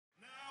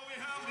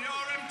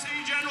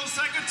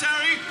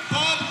Secretary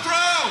Bob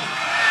Crow.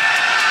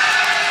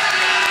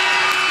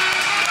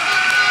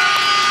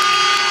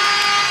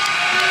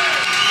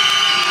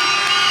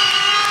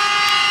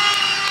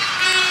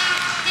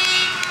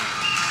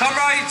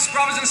 Comrades,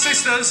 brothers and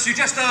sisters, you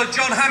just heard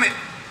John Hammett,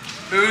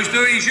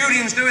 his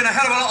union's doing a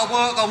hell of a lot of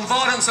work on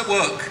violence at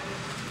work.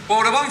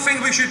 Well, the one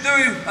thing we should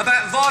do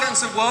about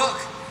violence at work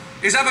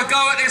is have a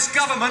go at this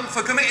government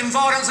for committing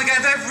violence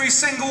against every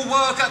single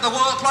worker at the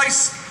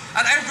workplace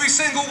and every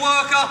single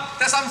worker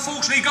that's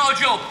unfortunately got a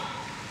job.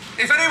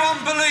 If anyone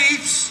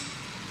believes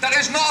that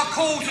there's not a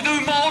call to do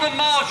more than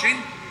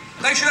marching,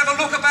 they should have a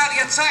look about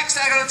the attacks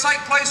that are going to take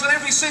place on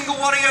every single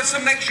one of us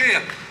from next year.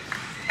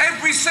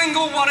 Every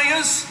single one of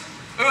us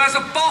who has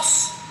a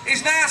boss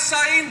is now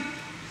saying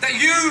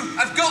that you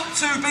have got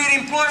to be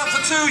in employment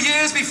for 2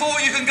 years before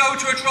you can go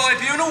to a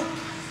tribunal.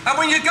 And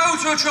when you go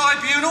to a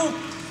tribunal,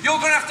 you're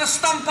going to have to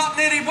stump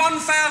up nearly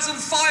 £1,500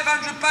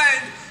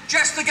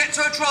 just to get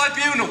to a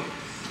tribunal.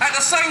 At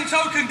the same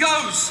token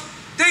goes,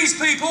 these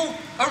people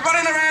are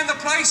running around the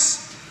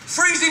place,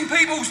 freezing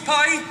people's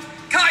pay,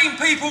 cutting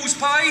people's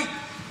pay,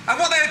 and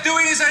what they're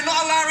doing is they're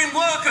not allowing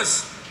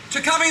workers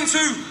to come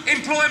into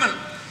employment.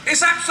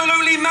 It's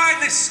absolutely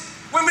madness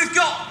when we've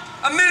got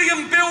 1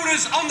 million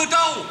builders on the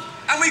dole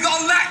and we've got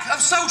a lack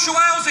of social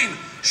housing.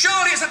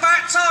 Surely it's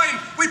about time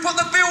we put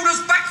the builders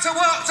back to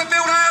work to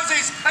build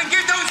houses and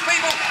give those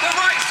people the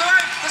rights to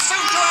have the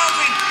social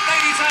housing they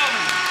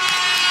deserve.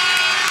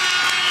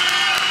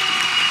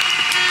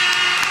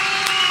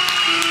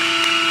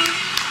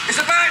 It's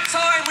about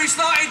time we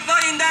started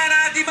laying down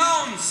our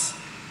demands,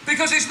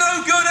 because it's no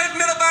good Ed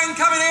Miliband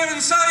coming here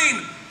and saying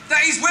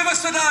that he's with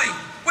us today.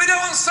 We don't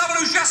want someone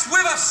who's just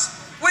with us.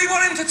 We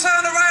want him to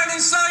turn around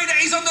and say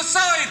that he's on the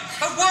side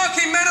of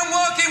working men and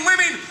working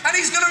women, and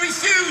he's going to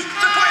refuse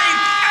to put in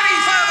any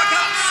further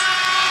cuts.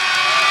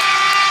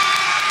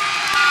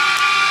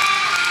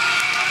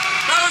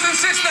 Brothers and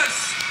sisters,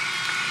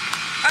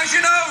 as you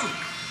know,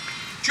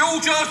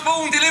 George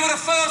Osborne delivered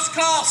a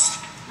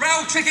first-class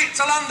rail ticket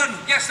to London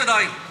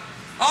yesterday.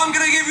 I'm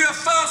going to give you a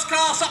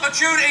first-class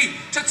opportunity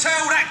to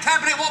tell that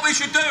Cabinet what we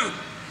should do.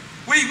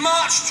 We've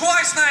marched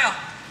twice now,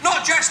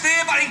 not just here,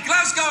 but in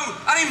Glasgow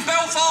and in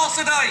Belfast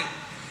today.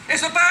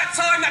 It's about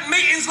time that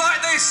meetings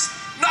like this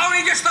not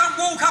only just don't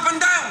walk up and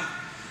down,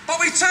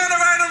 but we turn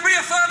around and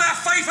reaffirm our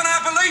faith and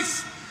our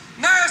belief.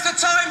 Now's the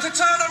time to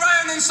turn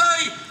around and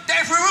say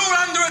that if we're all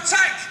under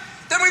attack,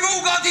 then we've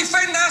all got to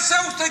defend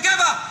ourselves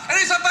together. And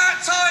it's about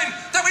time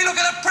that we look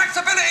at the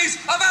practicalities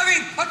of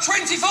having a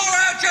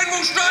 24-hour general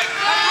strike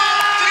and more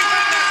to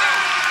defend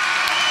ourselves.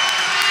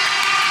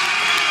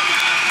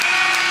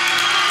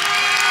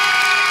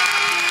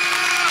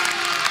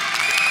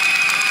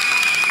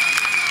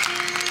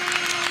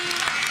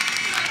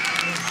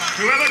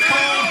 Whoever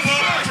called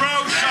Bob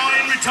Crow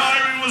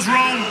retiring was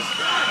wrong.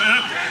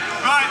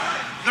 Right,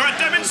 there are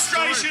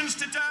demonstrations